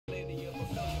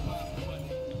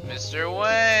Mr.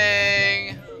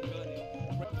 Wang!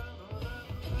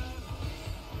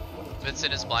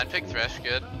 Vincent is blind pick Thresh,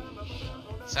 good.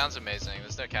 Sounds amazing.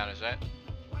 There's no counters, right?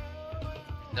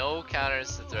 No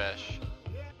counters to Thresh.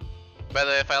 By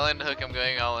the way, if I land a hook, I'm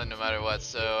going all in no matter what,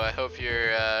 so I hope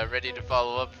you're ready to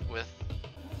follow up with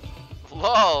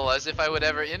LOL, as if I would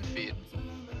ever infeed.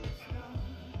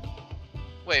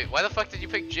 Wait, why the fuck did you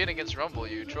pick Jhin against Rumble,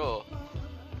 you troll?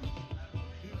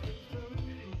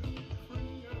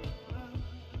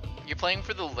 You playing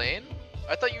for the lane?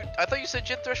 I thought you said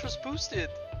Jhin Thresh was boosted.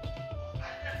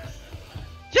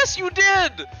 Yes, you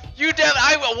did! You did!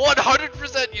 I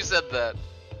 100% you said that!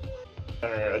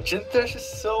 Jhin Thresh is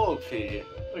so OP. What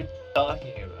are you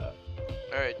talking about?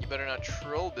 Alright, you better not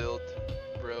troll build,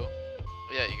 bro.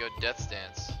 Yeah, you go Death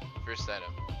Stance. First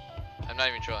item. I'm not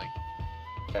even trolling.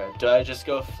 Okay, do I just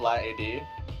go flat AD?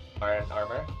 Or in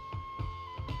armor?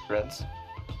 Sprints?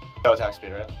 No attack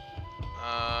speed, right?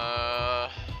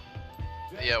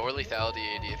 Yeah, or lethality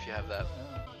AD if you have that.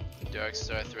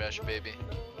 Darkstar Thresh, baby.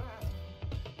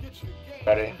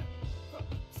 Ready?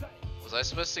 Was I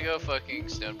supposed to go fucking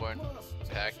Stoneborn?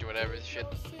 Pact or whatever the shit?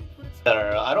 No,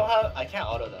 I can't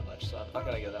auto that much, so I'm not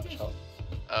gonna get that much help.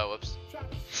 Oh, whoops.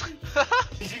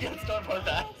 Did you get Stoneborn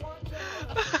back?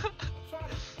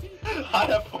 I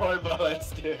have 4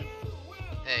 bullets, dude.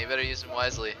 Hey, you better use them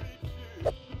wisely.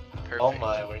 Perfect. Oh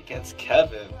my, we're against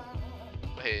Kevin.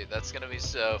 Wait, that's gonna be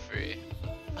so free.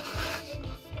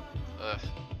 Ugh.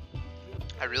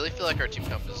 I really feel like our team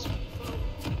comp is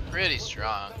pretty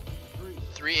strong.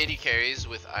 380 carries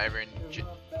with Iron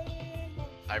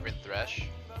Thresh.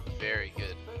 Very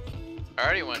good. I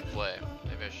already went play.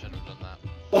 Maybe I shouldn't have done that.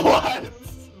 What?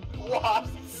 What?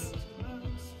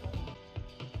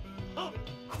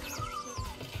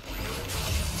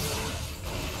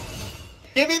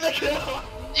 Give me the kill!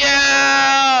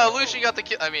 Yeah! Lucian got the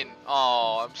kill. I mean,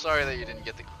 oh, I'm sorry that you didn't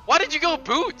get the. Why did you go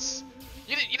boots?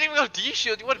 You didn't even go D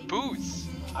shield. You went boots.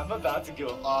 I'm about to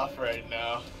go off right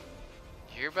now.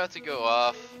 You're about to go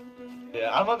off.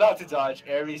 Yeah, I'm about to dodge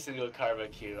every single Karma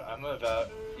Q. I'm about,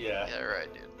 yeah. Yeah,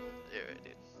 right, dude. Yeah, right,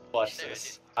 dude. Watch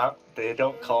this. They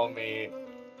don't call me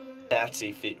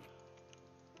fancy feet.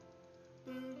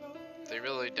 They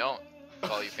really don't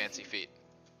call you fancy feet.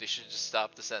 They should just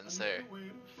stop the sentence there.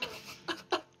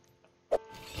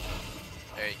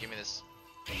 Alright, give me this.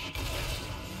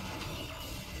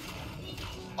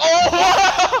 Oh!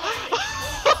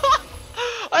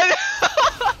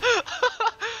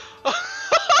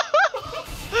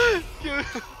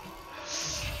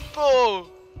 Boom!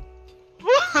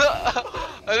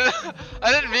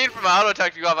 I didn't mean from auto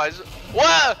attack to go off. I just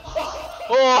what?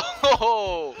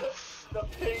 Oh!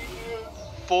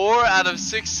 4 out of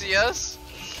 6 CS.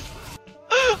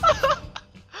 Dude,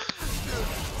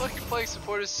 fucking playing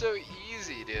support is so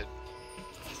easy, dude.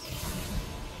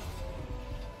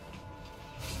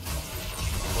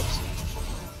 Whoops.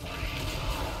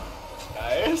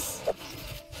 Nice.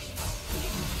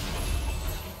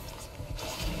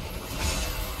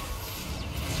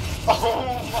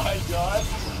 Oh my god.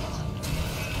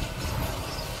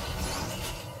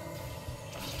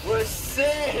 We're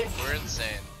sick. We're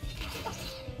insane.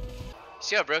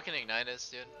 See how broken Ignite is,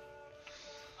 dude?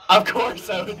 Of course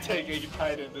I would take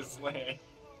Ignite in this lane.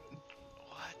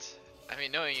 What? I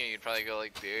mean, knowing you, you'd probably go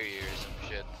like barrier or some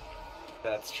shit.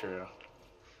 That's true.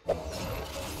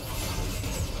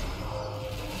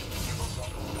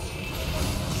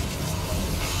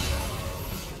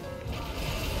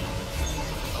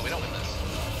 Oh, we don't win this.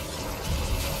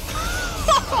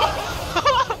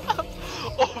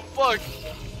 Oh fuck!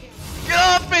 Get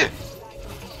off me!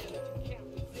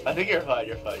 I think you're fine,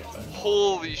 you're fine.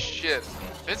 Holy shit.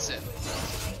 Vincent.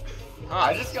 Huh.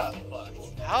 I just got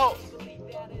fucked. How?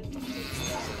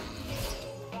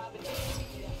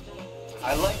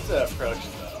 I like the approach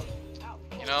though.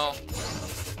 You know,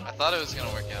 I thought it was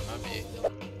gonna work out, maybe.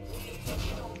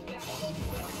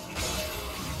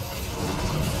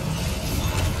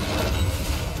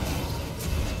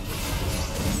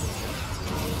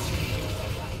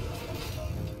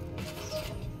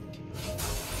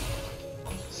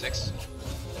 Six.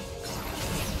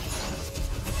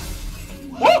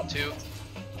 Woo! 2.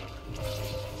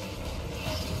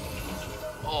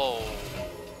 Oh.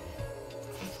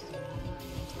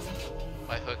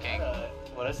 By hooking.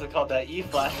 What is it called? That E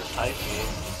flash is high speed.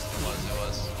 It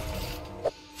was.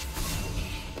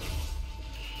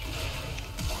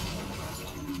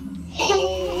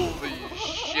 Holy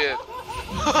shit.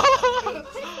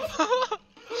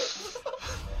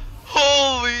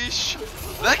 Holy shit.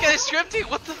 That guy's scripting,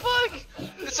 what the fuck?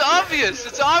 It's obvious,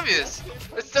 it's obvious.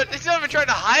 He's not even trying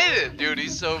to hide it, dude.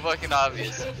 He's so fucking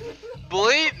obvious.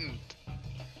 Blatant.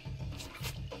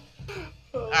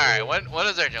 Alright, when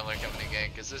is our jungler coming again?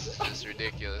 Because this is just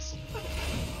ridiculous.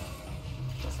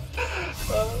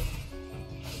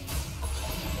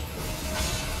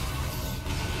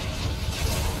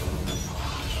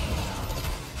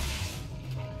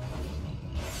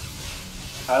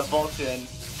 I have bolted in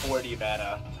 40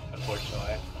 mana,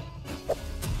 unfortunately.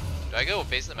 Do I go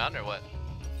base the mountain or what?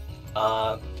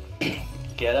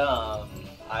 Get I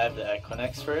have the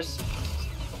Equinox first.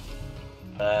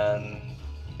 Then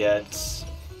get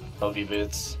Moby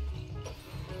Boots.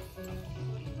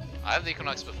 I have the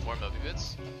Equinox before Moby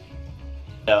Boots.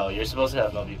 No, you're supposed to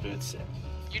have Moby Boots.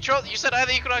 You said I have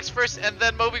the Equinox first and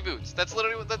then Moby Boots. That's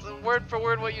literally that's word for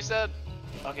word what you said.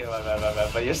 Okay, my,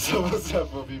 but you're supposed to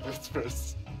have Moby Boots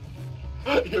first.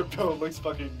 Your build looks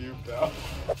fucking noob now.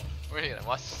 We're gonna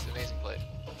watch this amazing play.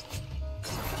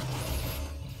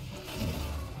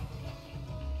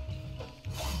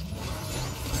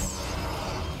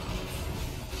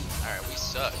 Alright, we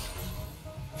suck.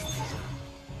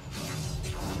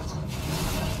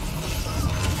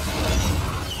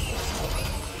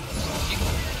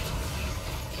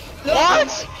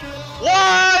 What?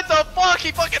 What the fuck?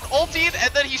 He fucking ulted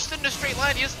and then he stood in a straight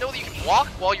line. He doesn't know that you can walk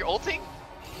while you're ulting?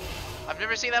 I've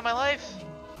never seen that in my life.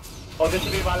 Oh, this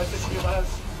should be minus, this should be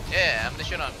minus. Yeah, I'm gonna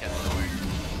shit on Kevin, don't worry.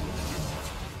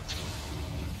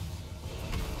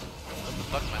 What the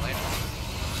fuck's my lane?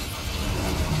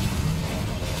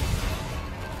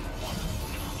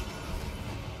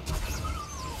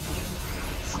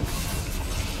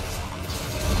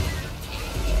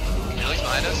 He looks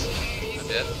behind us. A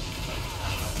bit.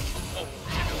 Oh,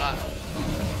 maybe not.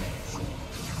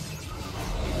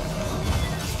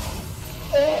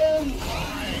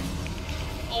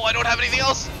 Oh, I don't have anything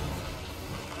else.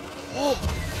 Oh,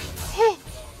 oh.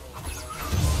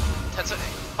 10 seconds.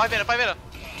 5 mana, 5 mana.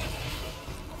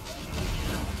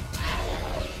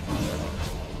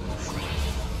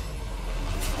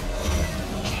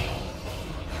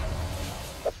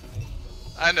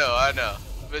 I know.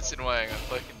 Vincent Wang, I'm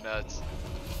fucking nuts.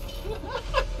 You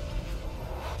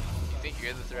think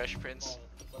you're the Thresh Prince?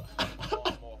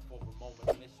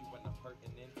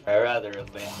 I'd rather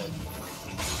have landed.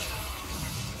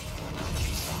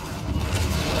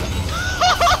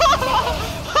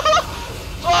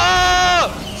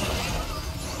 Ah!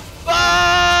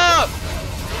 Ah!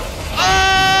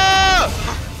 Ah!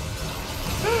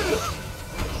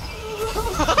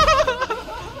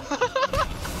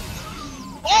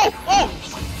 Oh!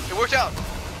 It worked out.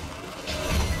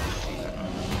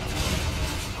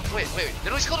 Wait.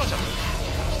 Did we skill himself?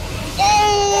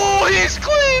 Oh! He's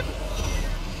clean!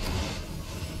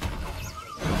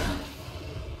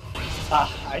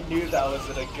 I knew that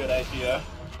wasn't a good idea.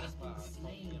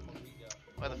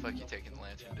 Why the fuck you taking the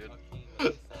lantern, dude?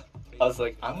 I was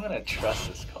like, I'm gonna trust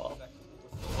this call.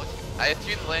 Look, I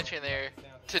threw the lantern there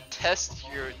to test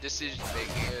your decision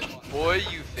making, and boy,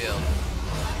 you failed.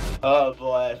 Oh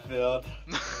boy, I failed.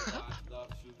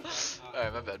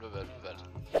 Alright, my bad.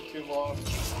 Too long.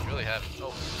 You really have.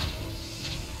 Oh.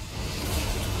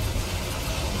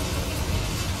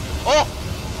 Oh!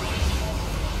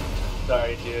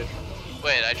 Sorry, dude.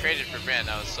 Wait, I traded for Brand.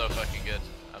 That was so fucking good.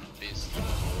 I'm a beast.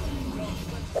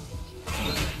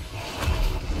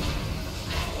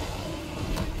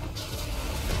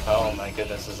 Oh my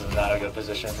goodness, this is not a good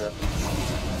position for him.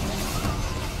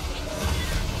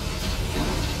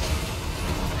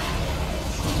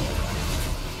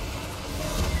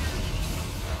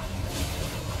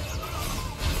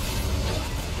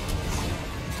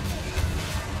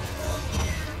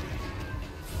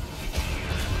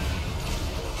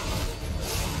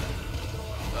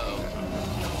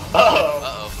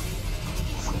 Uh-oh.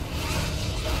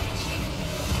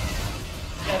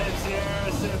 Get it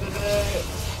here, save the day.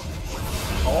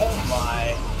 Oh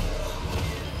my.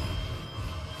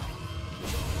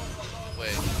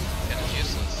 Wait, Kennen's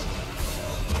useless.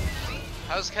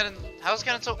 How's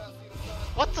Kennen so...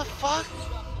 What the fuck?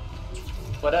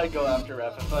 Would I go after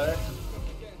rapid fire?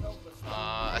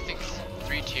 I think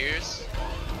 3 tiers.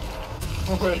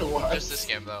 Wait, what? Just this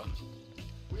game though.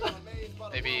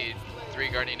 Maybe 3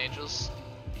 Guardian Angels.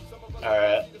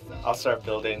 Alright, I'll start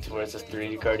building towards this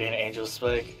 3 Guardian Angel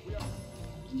spike.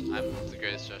 I'm the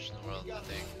greatest judge in the world, I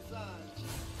think.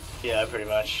 Yeah, pretty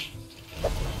much.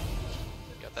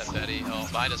 Got that Betty. Oh,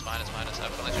 behind us. I have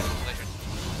a lantern.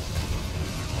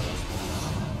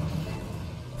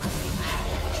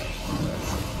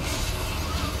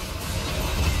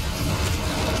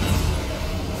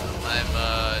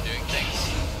 I'm doing things.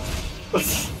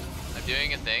 I'm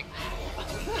doing a thing.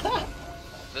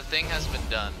 The thing has been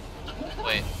done.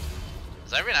 Wait,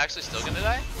 is Iron actually still gonna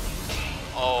die?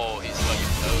 Oh, he's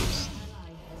fucking toast.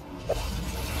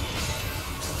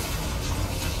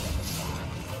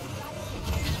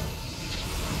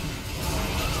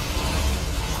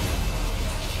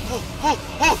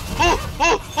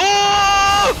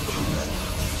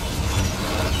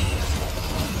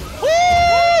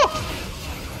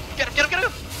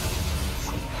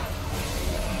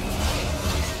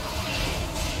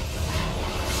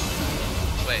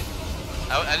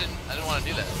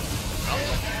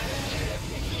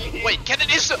 Wait, can it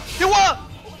is you what?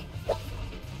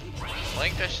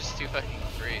 Blankfish is too fucking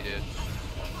free, dude.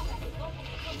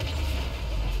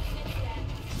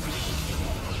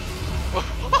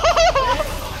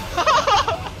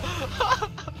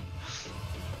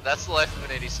 That's the life of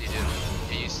an ADC, dude.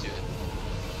 Get used to it.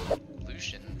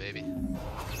 Lucian, baby.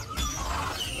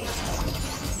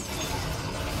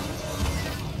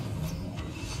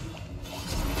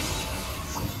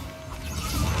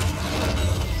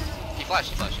 He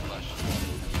flashed.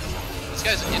 This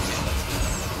guy's an insane.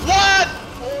 What?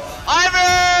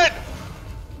 Ivan!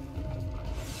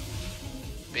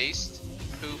 Based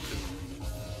poo poo.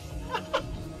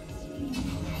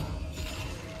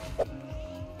 I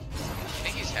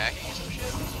think he's hacking or some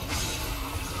shit.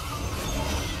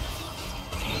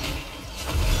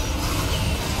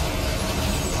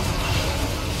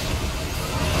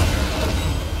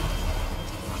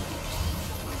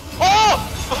 Oh!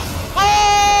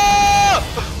 Oh!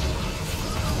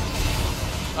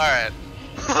 Alright.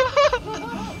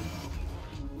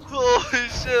 Holy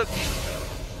shit.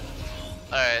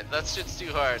 Alright, that shit's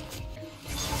too hard.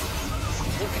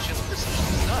 Holy shit, look at this. This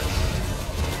is nuts.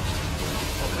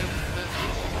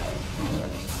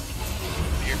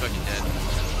 You're fucking dead.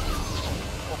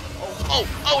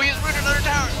 Oh, he has rooted another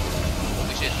tower!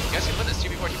 Holy shit, you guys can win this.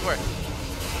 2v4, 2v4.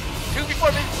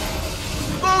 2v4, baby!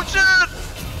 Oh shit!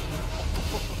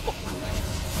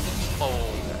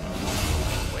 Oh.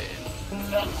 Wait.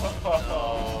 No. No.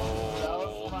 That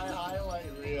was my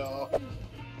highlight reel.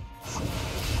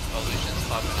 Oh, Lucian's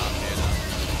popping off here now.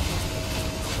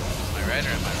 Am I right or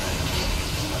am I right?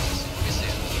 Let me see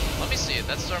it. Let me see it.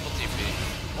 That's thermal TP.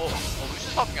 Oh,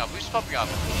 Lucian's popping off.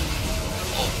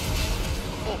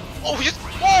 Oh, he's.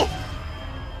 Oh!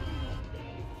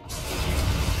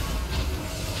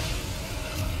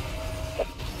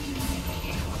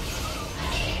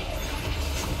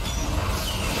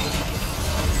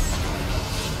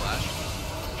 Flash.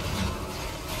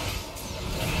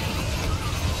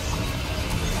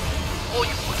 Oh,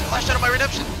 you fucking flashed out of my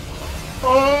redemption.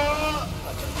 Well.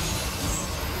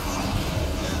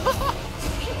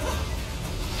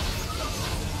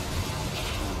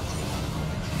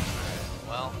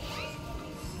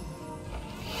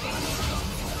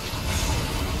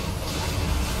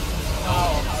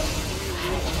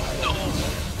 No.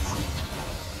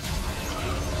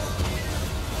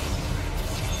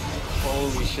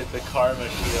 Holy shit, the karma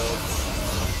shield.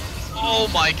 Oh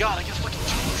my god, I get fucking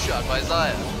two-shot by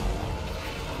Zaya.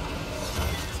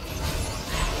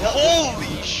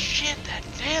 Holy shit, that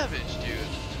damage, dude.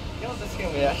 You know, this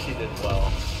game we actually did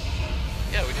well.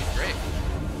 Yeah, we did great.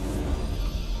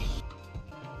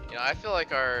 You know, I feel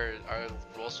like our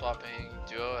role swapping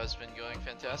duo has been going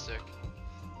fantastic.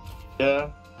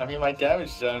 Yeah, I mean, my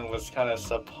damage done was kind of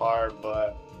subpar,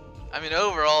 but I mean,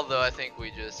 overall though, I think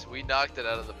we knocked it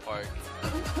out of the park.